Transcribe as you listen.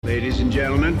Ladies and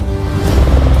gentlemen,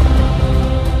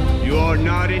 you are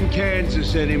not in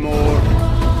Kansas anymore.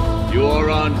 You are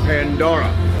on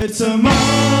Pandora. It's a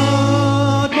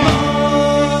mod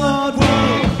world.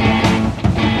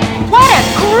 What a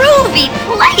groovy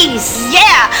place!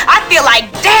 Yeah, I feel like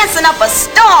dancing up a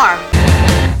storm.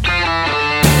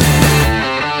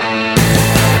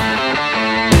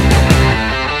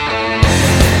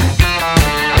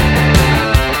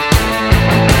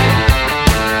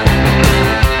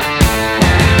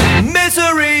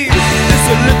 Misery is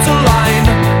a little line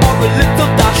or a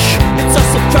little dash. It's a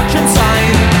subtraction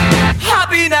sign.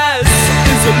 Happiness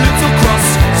is a little cross.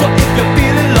 So if you're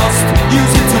feeling lost,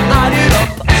 use it to add it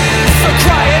up. So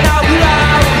crying out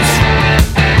loud,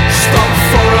 stop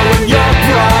furrowing your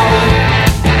brow.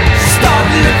 Start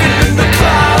looking in the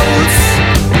clouds.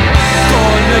 Go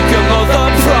and make your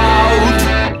mother proud.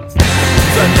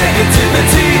 The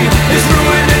negativity is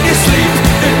ruining your sleep.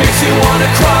 It makes you wanna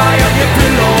cry on your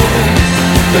pillow.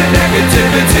 The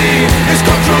negativity is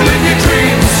controlling your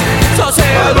dreams. So say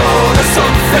hello to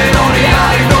something only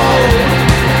I know.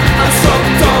 I'm so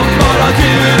dumb, but I'll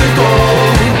give it a go.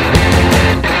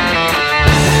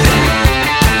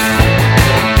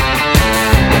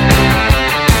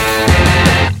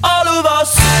 All of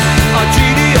us are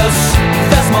genius.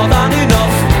 That's more than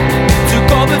enough to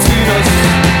go between us.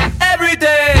 Every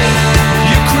day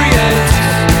you create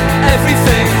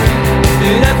everything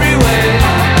in every way.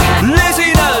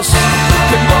 Laziness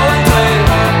can go and play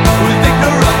with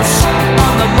ignorance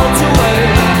on the motorway.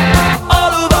 All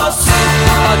of us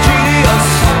are genius.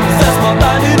 There's more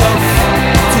than enough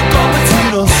to go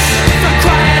between us. For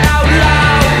crying out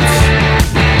loud,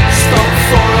 stop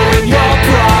furrowing your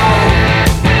brow.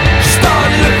 Start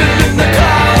living in the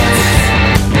clouds.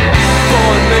 Go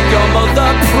and make your mother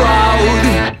proud.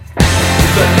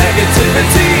 The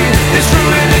negativity is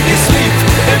ruining your sleep.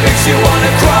 It makes you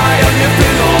wanna cry on your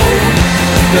pillow.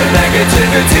 The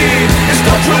negativity is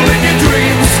controlling your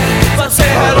dreams. But say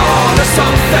hello to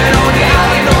something only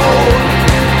I know.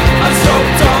 I'm so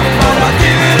dumb, but I'll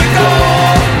give it a go.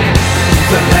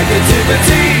 The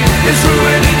negativity is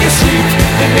ruining your sleep.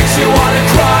 It makes you wanna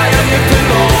cry on your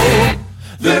pillow.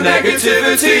 The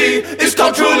negativity is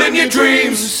controlling your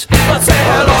dreams. But say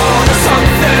hello to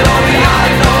something only I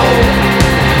know.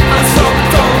 I'm so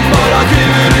dumb, but I'll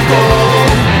give it a go.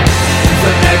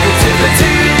 The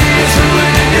negativity is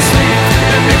ruining your sleep.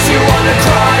 It makes you wanna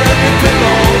cry on your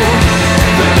pillow.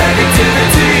 The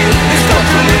negativity is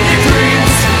controlling your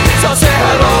dreams. So say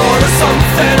hello to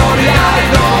something only I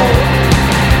know.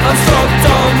 I'm so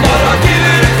dumb, but I'll give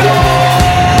it a go.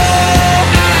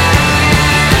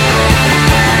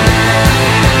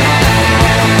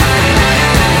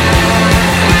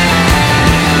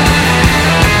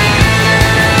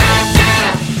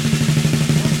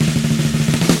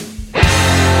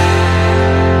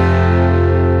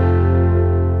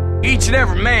 Each and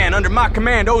every man under my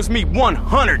command owes me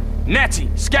 100 Nazi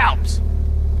scalps.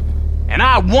 And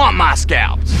I want my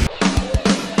scalps.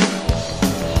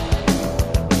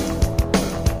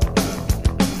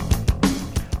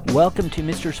 Welcome to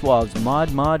Mr. Suave's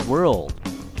Mod World.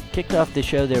 Kicked off the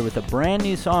show there with a brand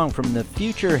new song from the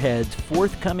Futureheads'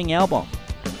 forthcoming album.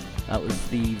 That was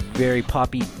the very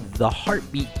poppy The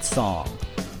Heartbeat song.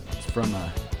 It's from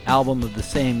an album of the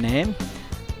same name.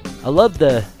 I love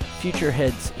the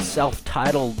Futureheads'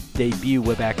 self-titled debut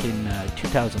way back in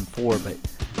 2004, but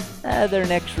their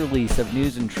next release of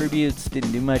News and Tributes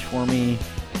didn't do much for me.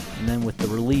 And then with the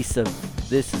release of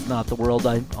This Is Not the World,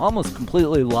 I almost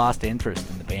completely lost interest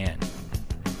in the band.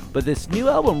 But this new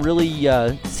album really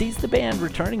sees the band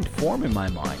returning to form in my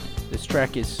mind. This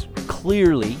track is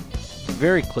clearly,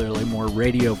 very clearly, more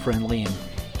radio-friendly and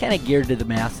kind of geared to the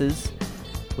masses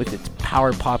with its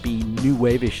power poppy new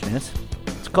wave-ishness.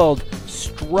 It's called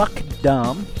Struck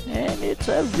Dumb, and it's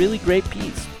a really great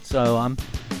piece. So I'm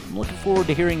looking forward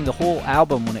to hearing the whole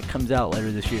album when it comes out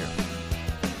later this year.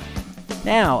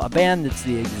 Now, a band that's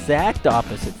the exact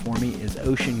opposite for me is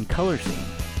Ocean Color Scene.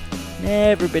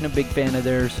 Never been a big fan of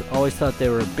theirs, always thought they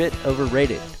were a bit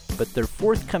overrated, but their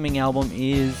forthcoming album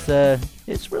is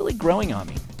it's really growing on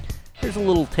me. Here's a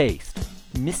little taste.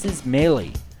 Mrs.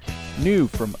 Melee, new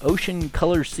from Ocean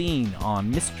Color Scene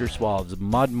on Mr. Suave's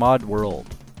Mod World.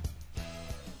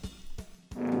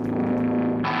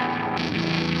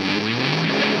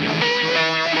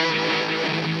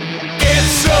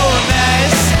 It's so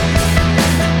nice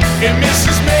in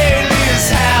Mrs. Bailey's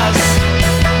house.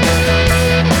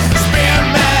 Spend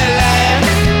my life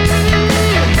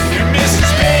in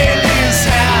Mrs. Bailey's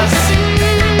house.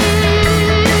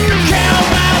 Count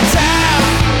my time,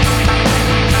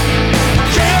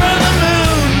 count the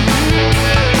moon.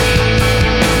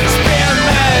 Spend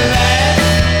my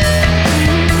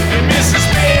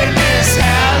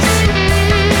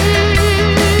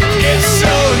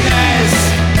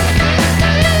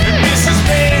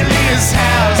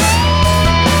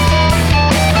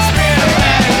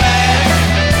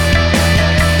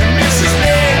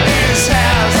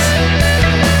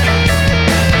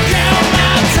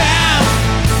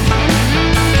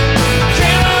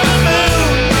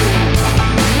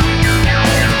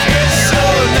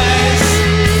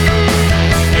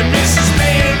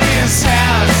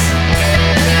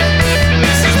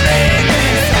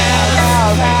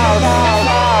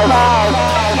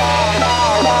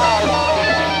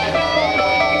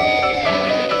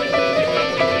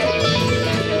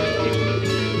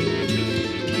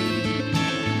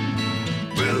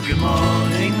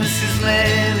Mrs.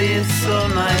 Maylie, it's so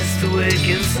nice to wake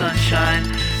in sunshine.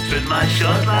 Spent my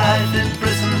short life in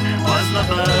prison. Was my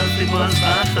birth, it was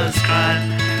my first crime.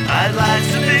 I'd like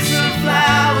to pick some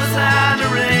flowers and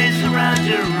arrange around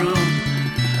your room.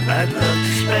 I'd love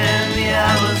to spend the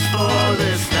hours for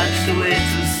this snatched away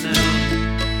too soon.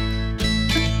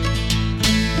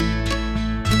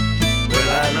 Well,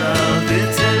 I love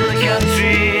it in the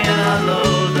country and I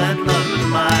love that London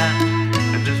mile.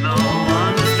 And there's no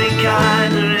one who's been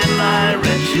kinder in my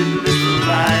wretched little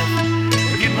life.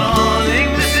 Good morning,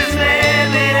 Mrs.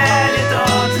 Maylie, and your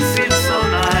daughter seems so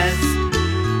nice.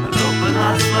 An open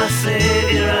heart's my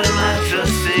savior and my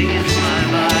trusting in my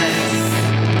vice.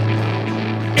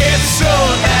 It's so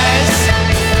nice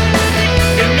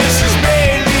in Mrs. Maylie.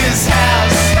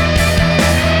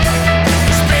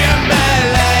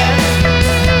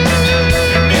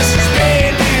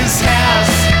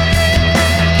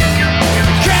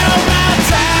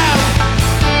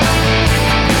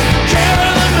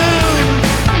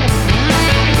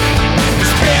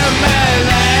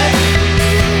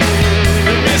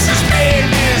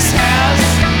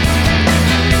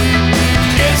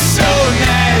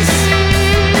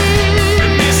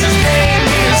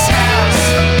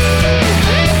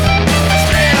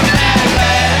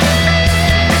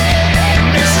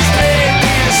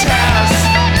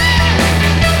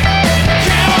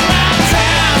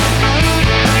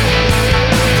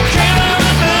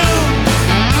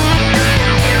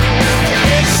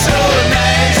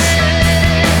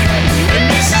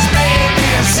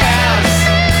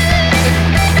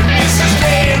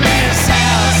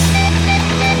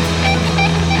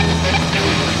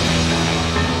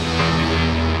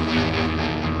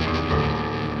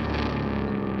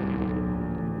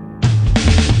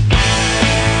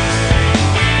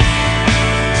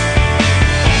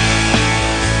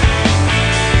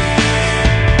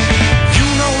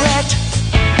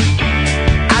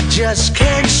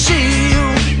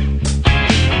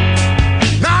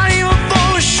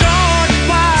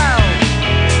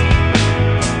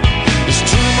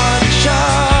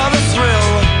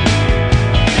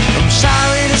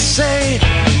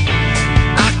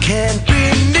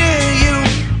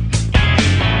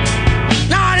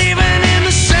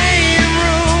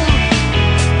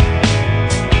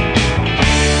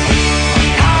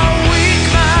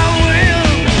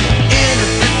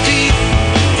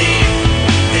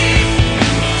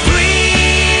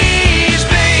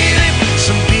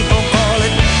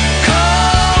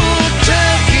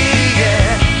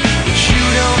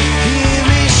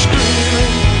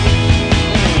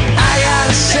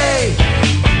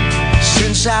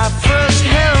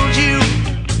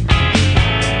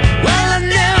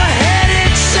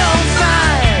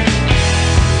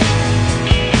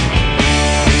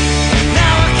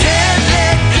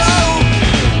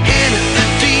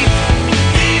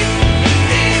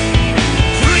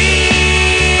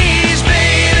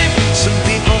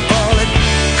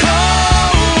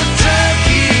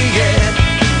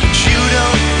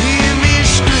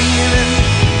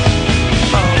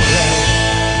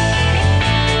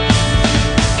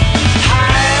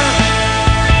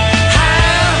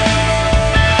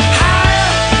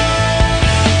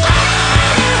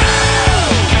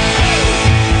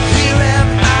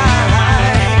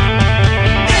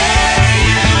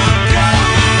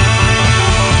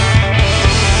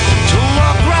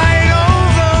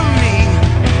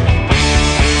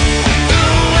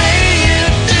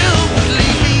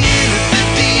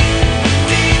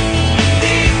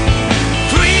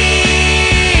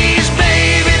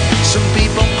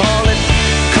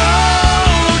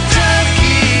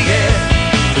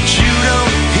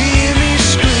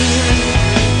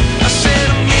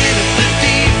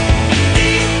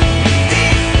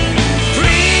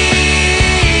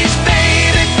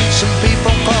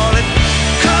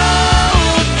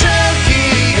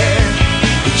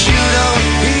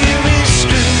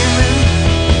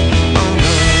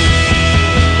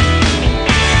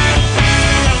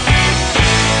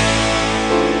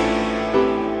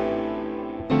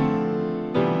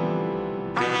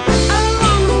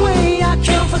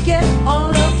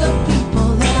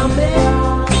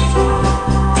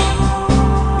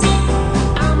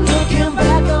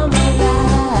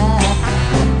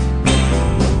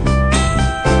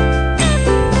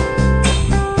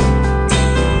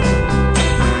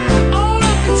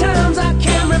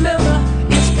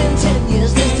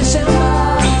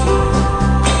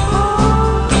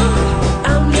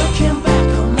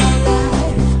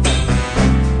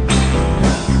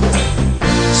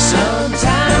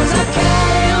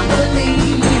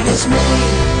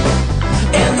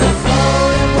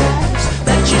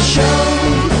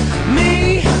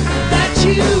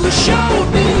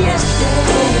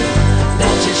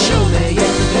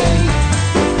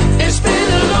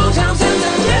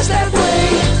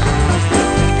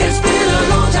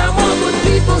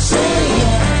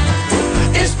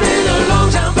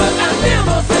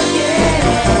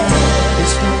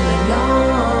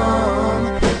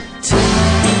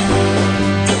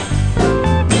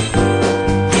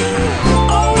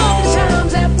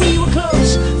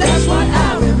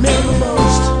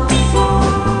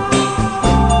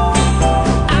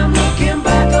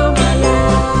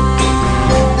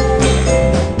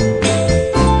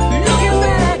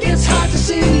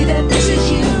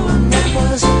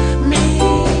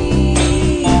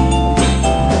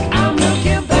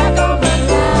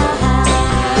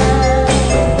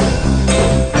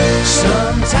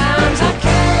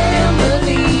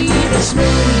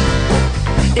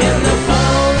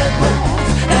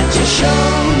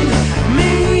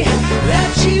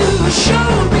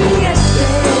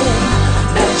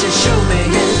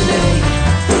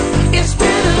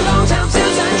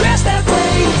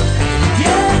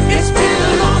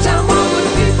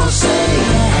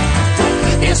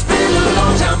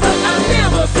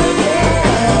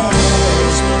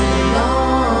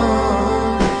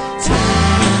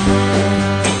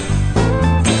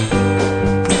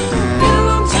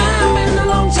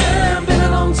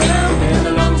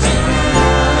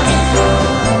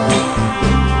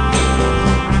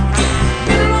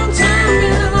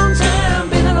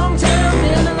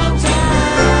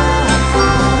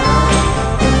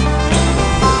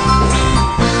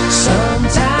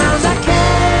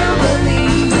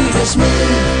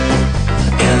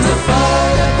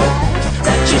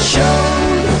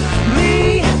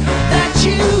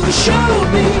 showed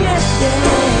me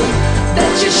yesterday,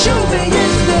 that you showed me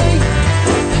yesterday.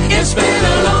 It's been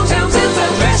a long time since I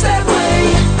dressed that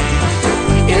way.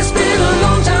 It's been a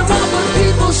long time, what would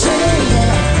people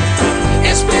say?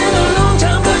 It's been a long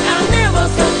time, but I never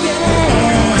forget.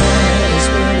 It's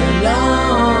been a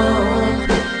long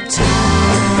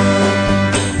time.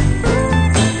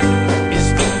 It's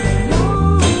been a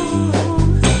long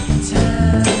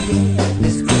time.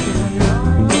 It's been a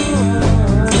long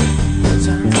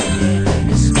time.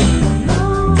 It's been a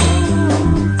long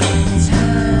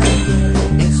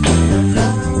time. It's been a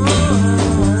long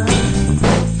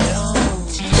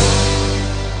time.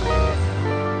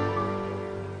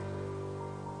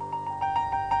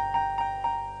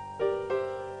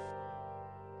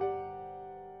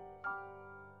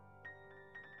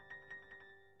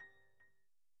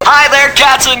 Hi there,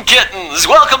 cats and kittens!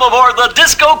 Welcome aboard the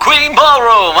Disco Queen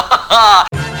Ballroom!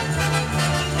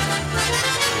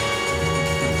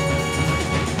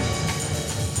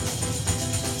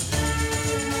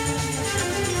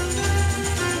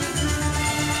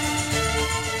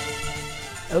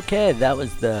 Okay, that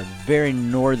was the very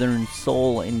northern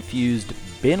soul-infused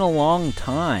Been a Long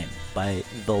Time by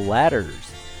The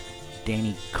Ladders,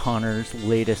 Danny Connor's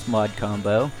latest mod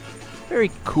combo.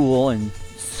 Very cool and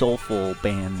soulful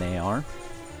band they are.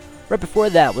 Right before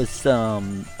that was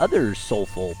some other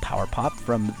soulful power pop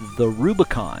from The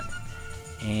Rubicon.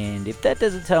 And if that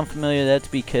doesn't sound familiar, that's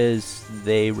because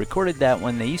they recorded that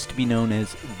when they used to be known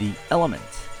as The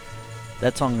Elements.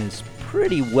 That song is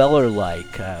pretty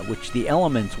Weller-like, which The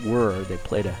Elements were. They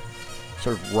played a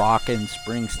sort of rockin'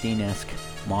 Springsteen-esque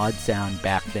mod sound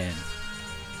back then.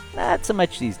 Not so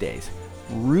much these days.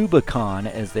 Rubicon,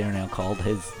 as they are now called,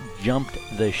 has jumped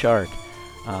the shark.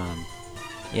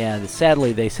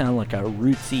 Sadly, they sound like a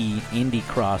rootsy indie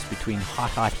cross between Hot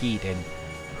Hot Heat and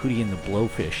Hootie and the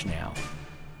Blowfish now.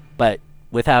 But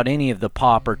without any of the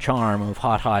pop or charm of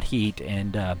Hot Hot Heat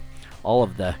and all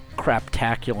of the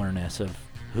craptacularness of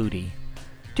Hootie.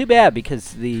 Too bad,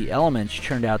 because The Elements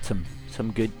churned out some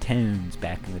good tunes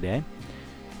back in the day.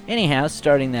 Anyhow,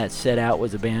 starting that set out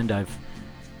was a band I've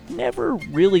never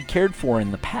really cared for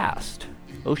in the past,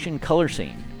 Ocean Color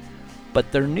Scene.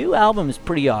 But their new album is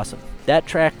pretty awesome. That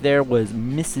track there was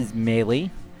Mrs.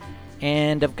 Melee,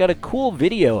 and I've got a cool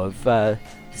video of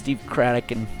Steve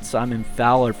Craddock and Simon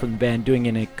Fowler from the band doing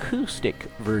an acoustic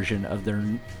version of their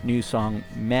new song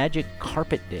Magic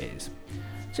Carpet Days.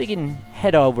 So you can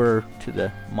head over to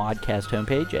the Modcast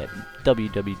homepage at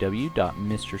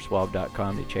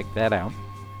www.mrsuave.com to check that out.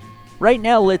 Right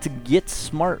now, let's get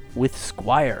smart with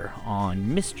Squire on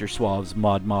Mr. Suave's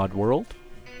Mod World.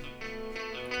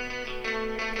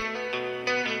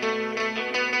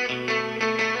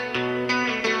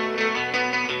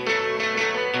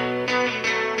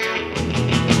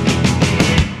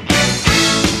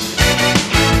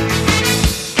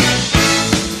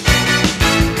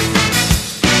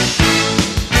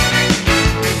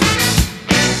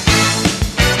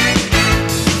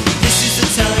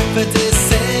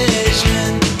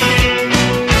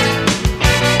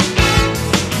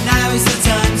 Now is the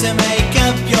time to make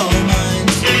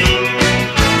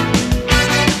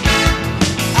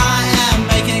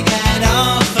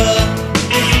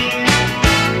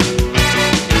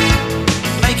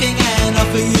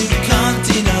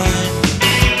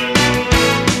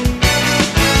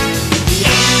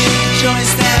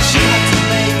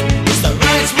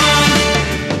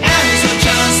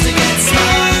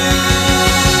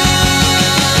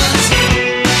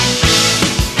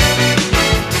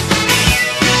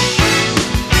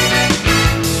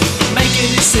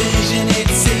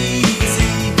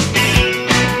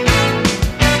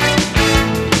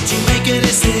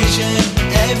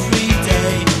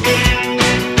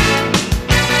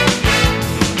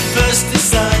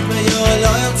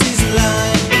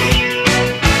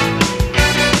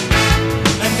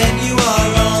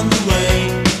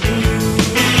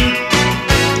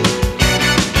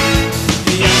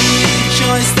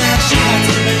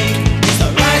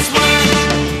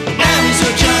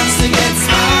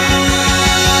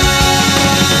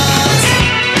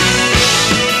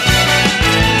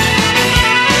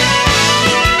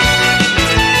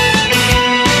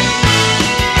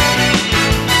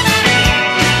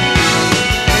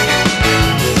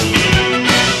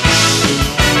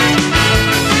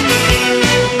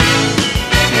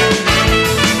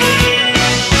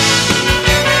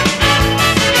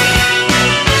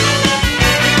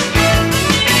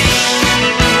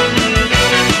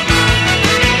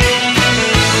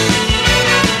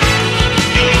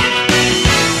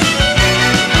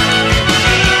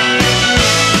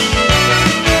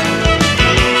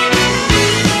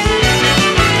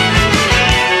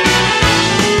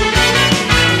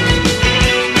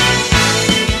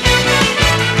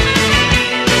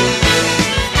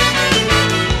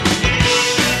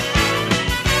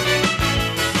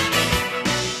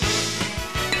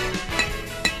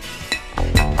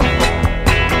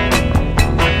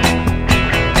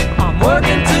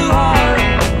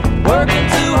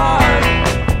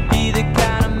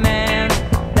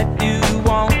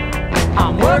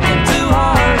working too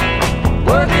hard,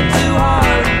 working too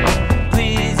hard.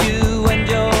 Please you and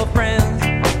your friends,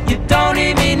 you don't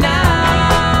need me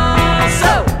now.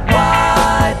 So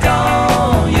why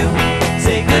don't you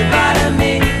say goodbye to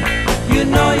me? You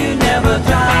know you never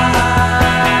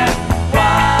tried.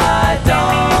 Why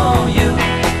don't you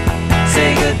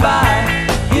say goodbye?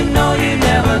 You know you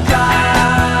never tried.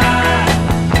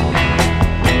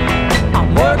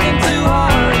 I'm working too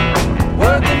hard,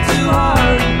 working too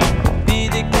hard. Be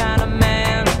the kind of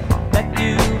man that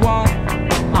you want.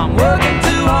 I'm working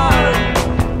too hard,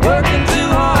 working too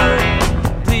hard.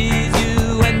 Please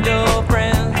you and your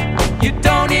friends, you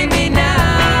don't need me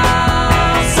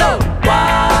now. So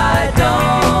why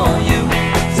don't you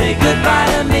say goodbye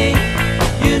to me?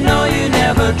 You know you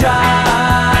never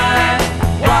tried.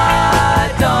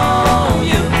 Why don't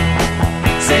you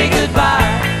say goodbye?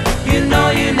 You know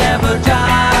you never tried.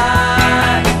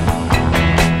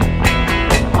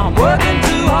 I'm working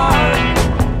too hard,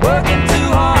 working too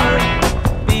hard.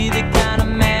 Be the kind of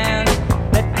man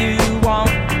that you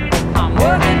want. I'm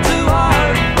working too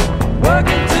hard,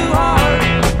 working too hard.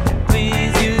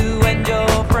 Please you and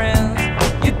your friends,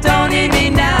 you don't need me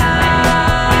now.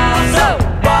 So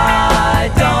why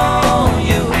don't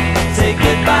you say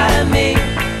goodbye to me?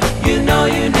 You know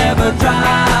you never tried.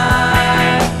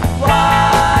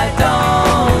 Why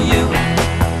don't you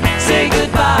say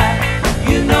goodbye?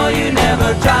 You know you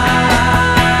never tried.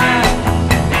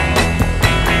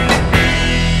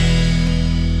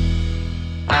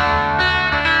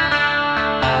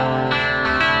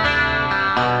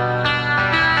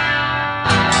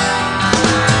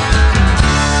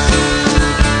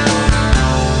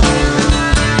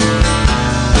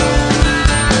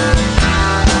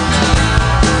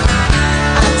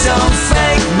 I don't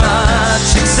fake much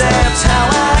except how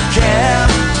I care,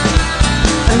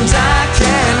 and I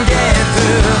can get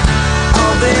through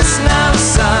all this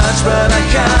nonsense, but I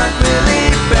can't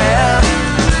really bear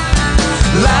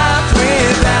life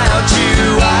without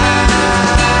you. I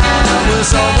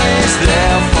was always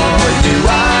there for you.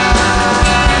 I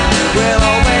will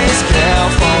always care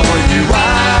for you. I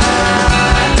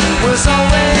was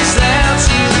always there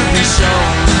to be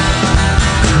shown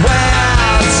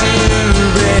where to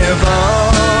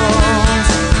revolve.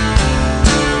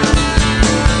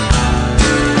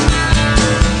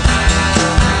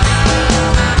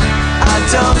 I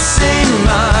don't see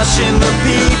much in the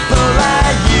people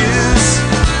I use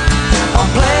or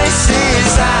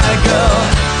places I go.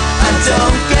 I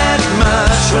don't get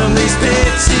much from these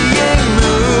pitying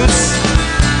moods.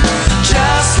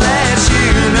 Just let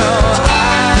you know I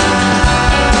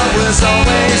was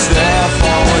always there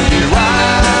for you. I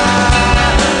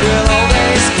will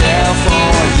always care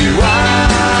for you. I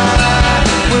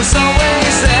was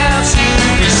always there to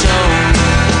be shown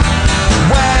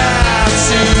where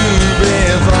to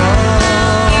revolve.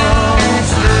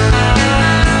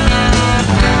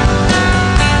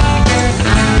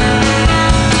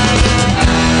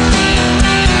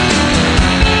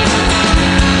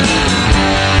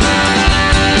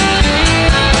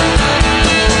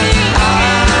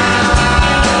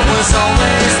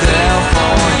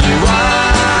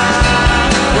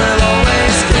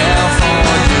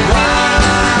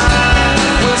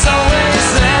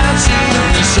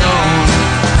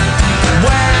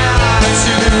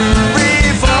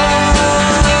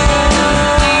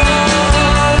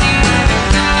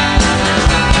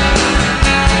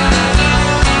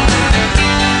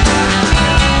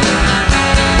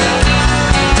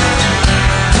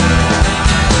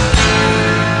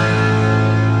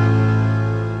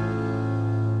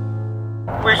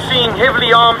 We're seeing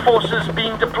heavily armed forces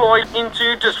being deployed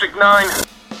into District 9.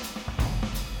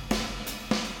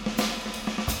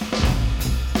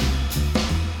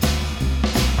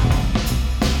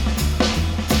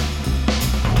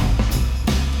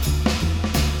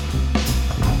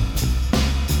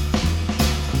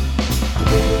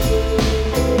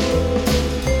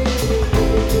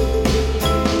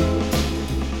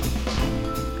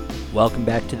 Welcome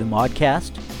back to the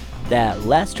Modcast. That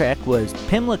last track was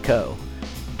Pimlico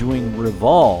doing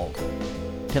Revolve.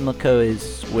 Pimlico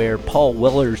is where Paul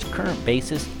Weller's current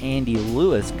bassist Andy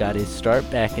Lewis got his start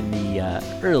back in the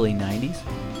early 90s.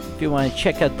 If you want to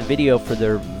check out the video for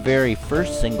their very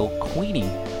first single, Queenie,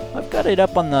 I've got it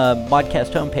up on the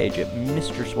Modcast homepage at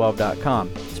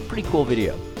MrSuave.com. It's a pretty cool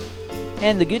video.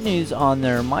 And the good news on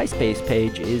their MySpace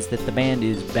page is that the band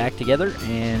is back together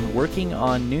and working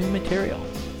on new material.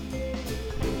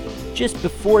 Just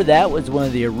before that was one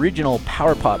of the original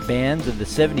power pop bands of the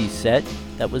 70s set.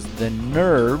 That was The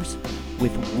Nerves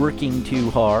with Working Too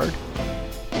Hard.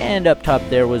 And up top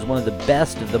there was one of the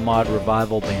best of the mod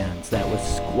revival bands. That was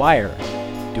Squire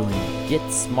doing get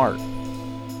smart.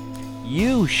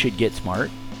 You should get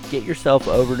smart. Get yourself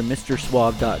over to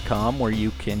MrSuave.com where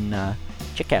you can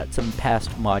check out some past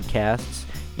modcasts.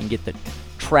 You can get the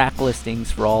track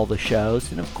listings for all the shows,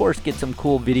 and of course get some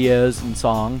cool videos and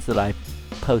songs that I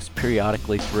post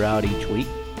periodically throughout each week.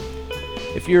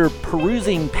 If you're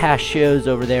perusing past shows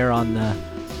over there on the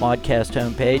Modcast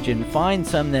homepage and find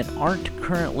some that aren't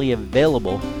currently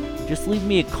available, just leave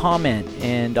me a comment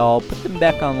and I'll put them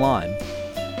back online.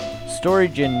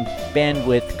 Storage and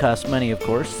bandwidth cost money, of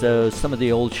course, so some of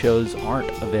the old shows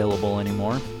aren't available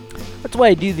anymore. That's why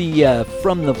I do the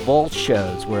From the Vault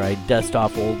shows, where I dust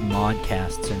off old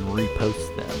modcasts and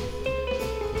repost them.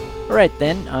 Alright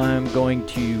then, I'm going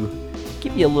to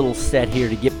give you a little set here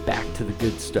to get back to the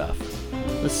good stuff.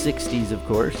 The 60s, of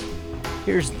course.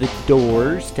 Here's The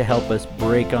Doors to help us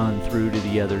break on through to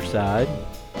the other side.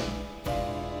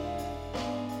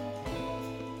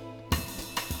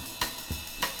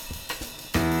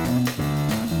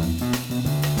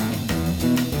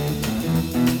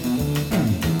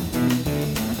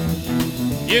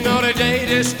 You know the day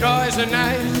destroys the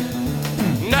night,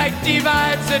 night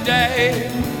divides the day.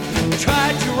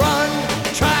 Try to run,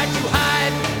 try to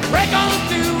hide, break on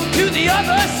through to the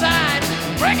other side.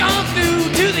 Break on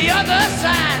through to the other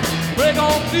side. Break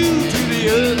on through to the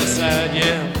other side,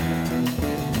 yeah.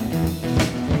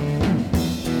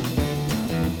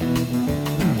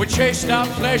 We chased our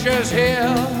pleasures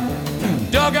here,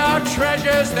 dug our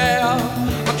treasures there.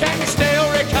 But can you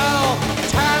still recall the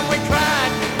time we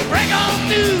cried? Break on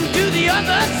through to the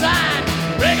other side.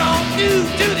 Break on through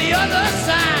to the other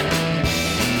side.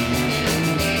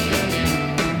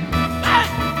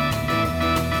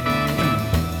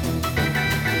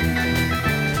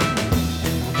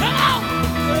 Come on!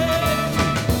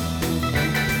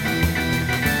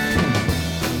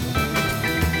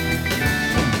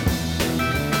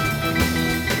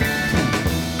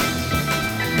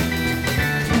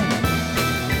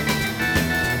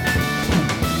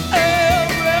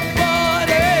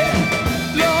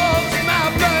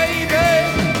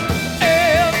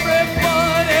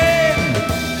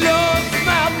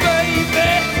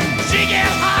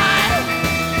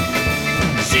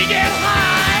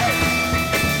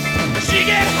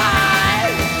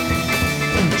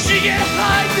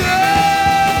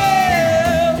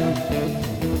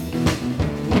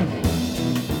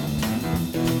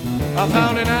 I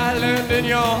found an island in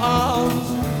your arms,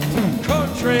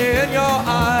 country in your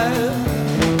eyes.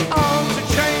 Arms are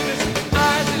chainless,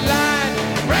 eyes are lined.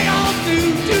 Break on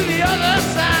through to the other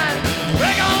side.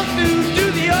 Break on through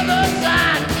to the other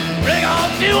side. Break on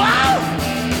through,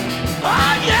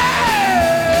 oh yeah!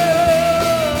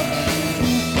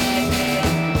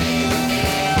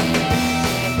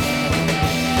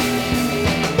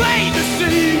 Made to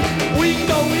see, week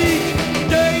to week,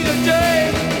 day to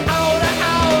day, hour to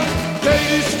hour.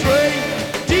 Day straight,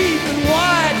 deep and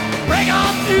wide. Break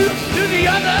on through to the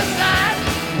other side.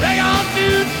 Break on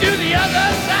through to the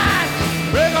other side.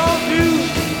 Break on through,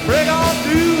 break on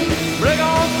through, break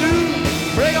on through,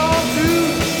 break on through.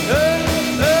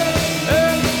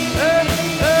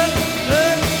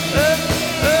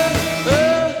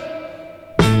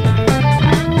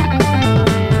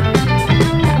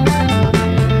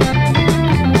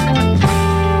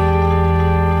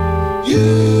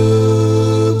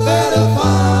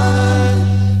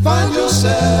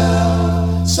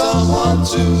 Someone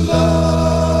to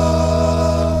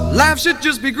love. Life should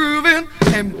just be grooving,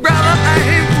 and brother, I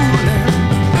ain't fooling.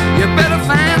 You better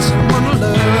find someone to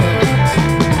love.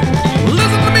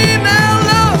 Listen to me now,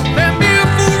 love. Let me a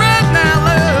fool right now,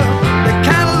 love. The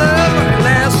kind of love that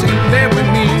lasts in there with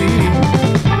me.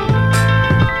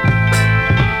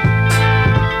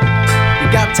 You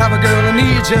got the type of girl that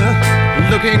needs you,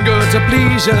 looking good to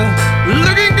please you,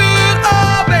 looking good,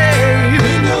 oh babe.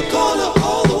 In your corner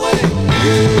all the way.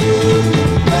 You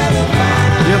better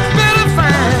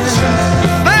find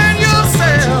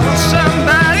yourself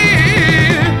somebody.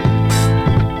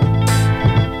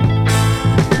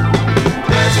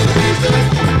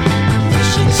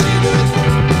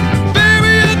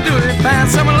 Baby, you do it, find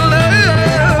someone to love.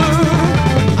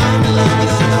 I'm the love and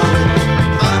I know it.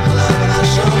 I'm the love and I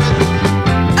show it.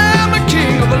 I'm the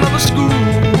king of a lover school.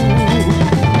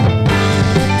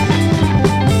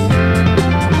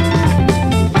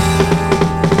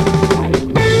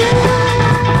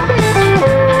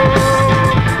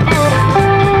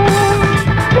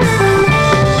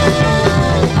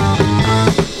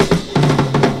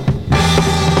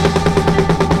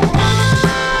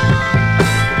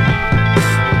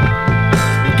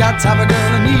 Type of girl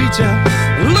that needs you,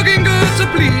 looking good to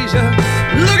please you,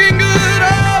 looking good,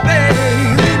 oh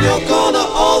babe. In your corner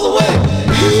all the way.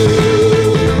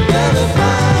 You better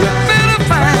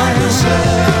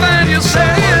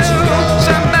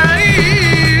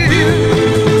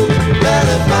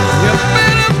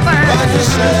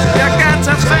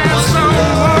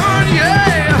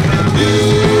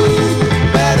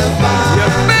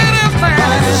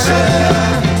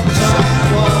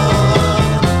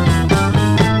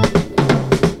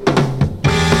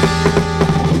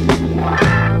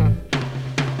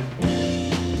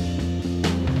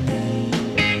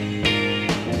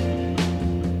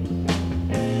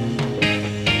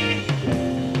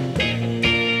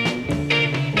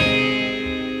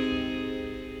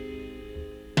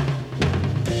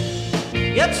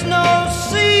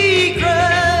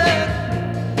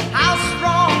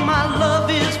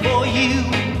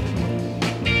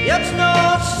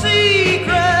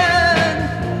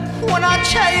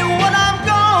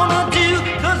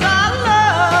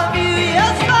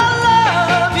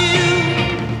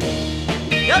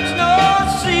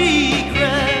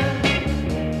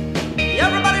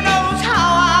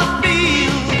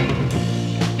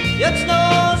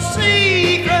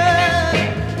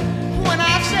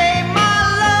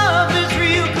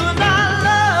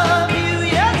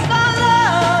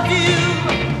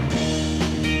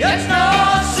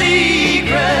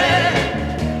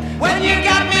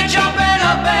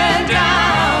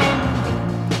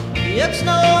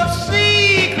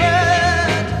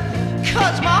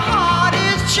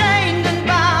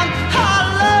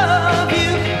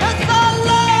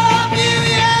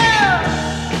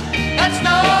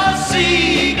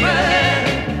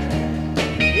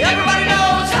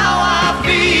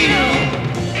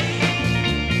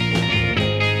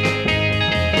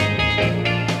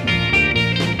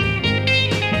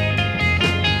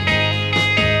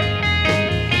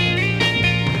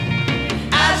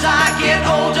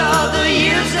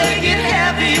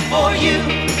for you.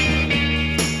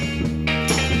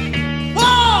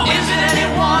 Whoa! Is it any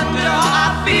wonder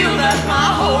I feel that my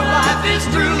whole life is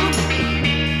through?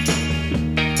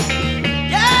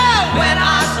 Yeah, when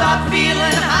I start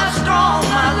feeling how strong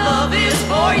my love is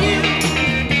for you.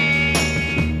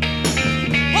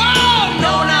 Whoa!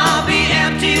 Don't I'll be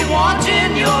empty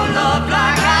wanting your love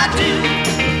like I do.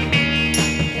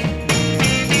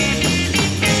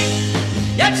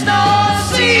 It's no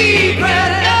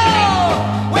secret,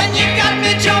 no, when you got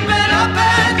me jumping up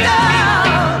and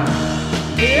down.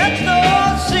 It's no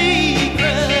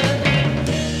secret,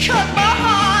 'cause my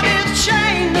heart is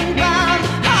chained and bound.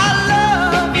 I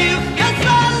love you, yes I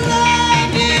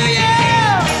love you,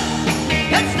 yeah.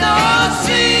 It's no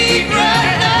secret,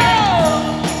 no,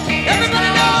 everybody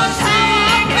knows how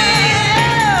I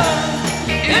feel.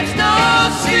 It's no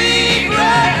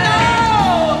secret, no,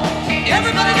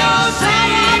 everybody knows how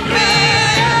I feel.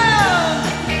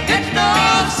 It's no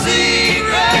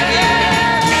secret, yeah.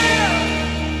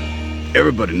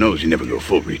 Everybody knows you never go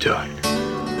full retard.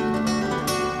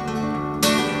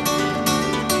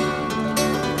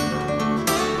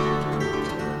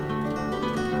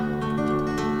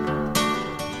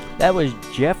 That was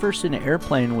Jefferson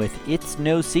Airplane with It's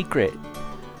No Secret.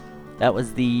 That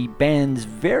was the band's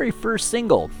very first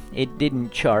single. It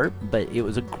didn't chart, but it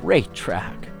was a great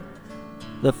track.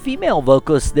 The female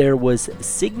vocalist there was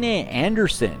Signe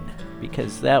Anderson,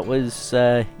 because that was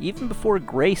even before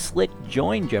Grace Slick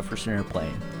joined Jefferson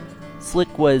Airplane.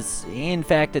 Slick was, in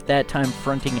fact, at that time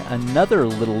fronting another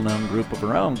little-known group of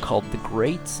her own called The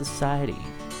Great Society.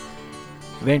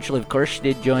 Eventually, of course, she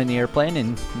did join the Airplane,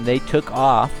 and they took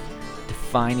off,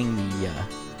 defining the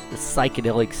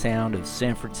psychedelic sound of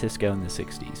San Francisco in the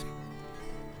 60s.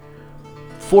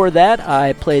 For that,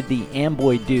 I played the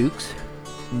Amboy Dukes.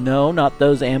 No, not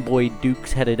those Amboy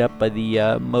Dukes headed up by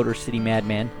the Motor City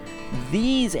Madman.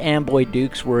 These Amboy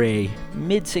Dukes were a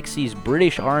mid-60s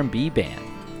British R&B band.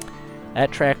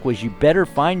 That track was You Better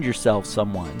Find Yourself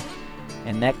Someone,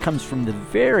 and that comes from the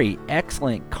very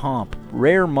excellent comp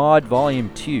Rare Mod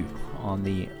Volume 2 on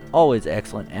the always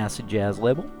excellent Acid Jazz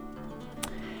label.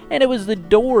 And it was the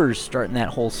Doors starting that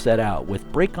whole set out with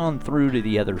Break On Through to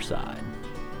the Other Side.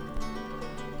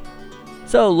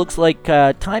 So, looks like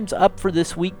time's up for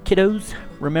this week, kiddos.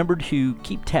 Remember to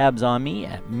keep tabs on me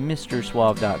at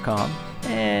MrSuave.com.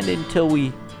 And until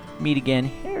we meet again,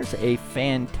 here's a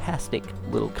fantastic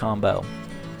little combo.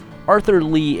 Arthur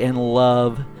Lee and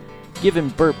Love giving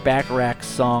Burt Bacharach's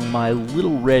song My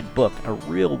Little Red Book a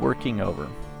real working over.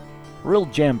 Real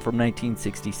gem from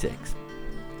 1966.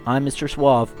 I'm Mr.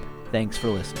 Suave. Thanks for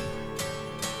listening.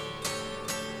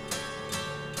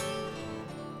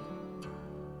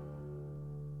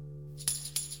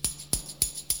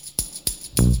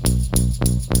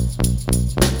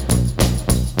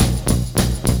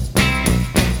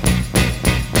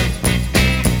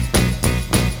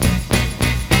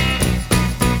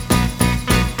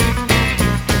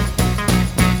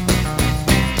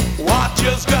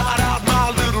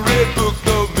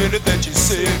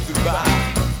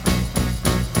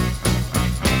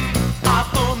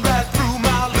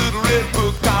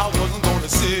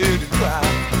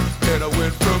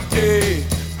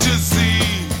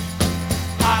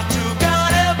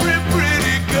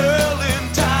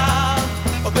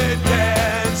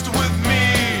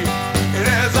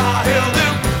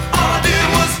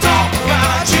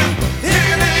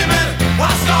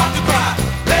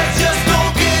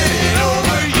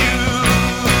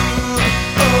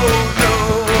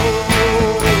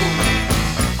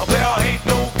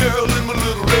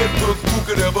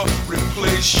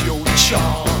 Replace your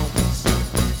charm.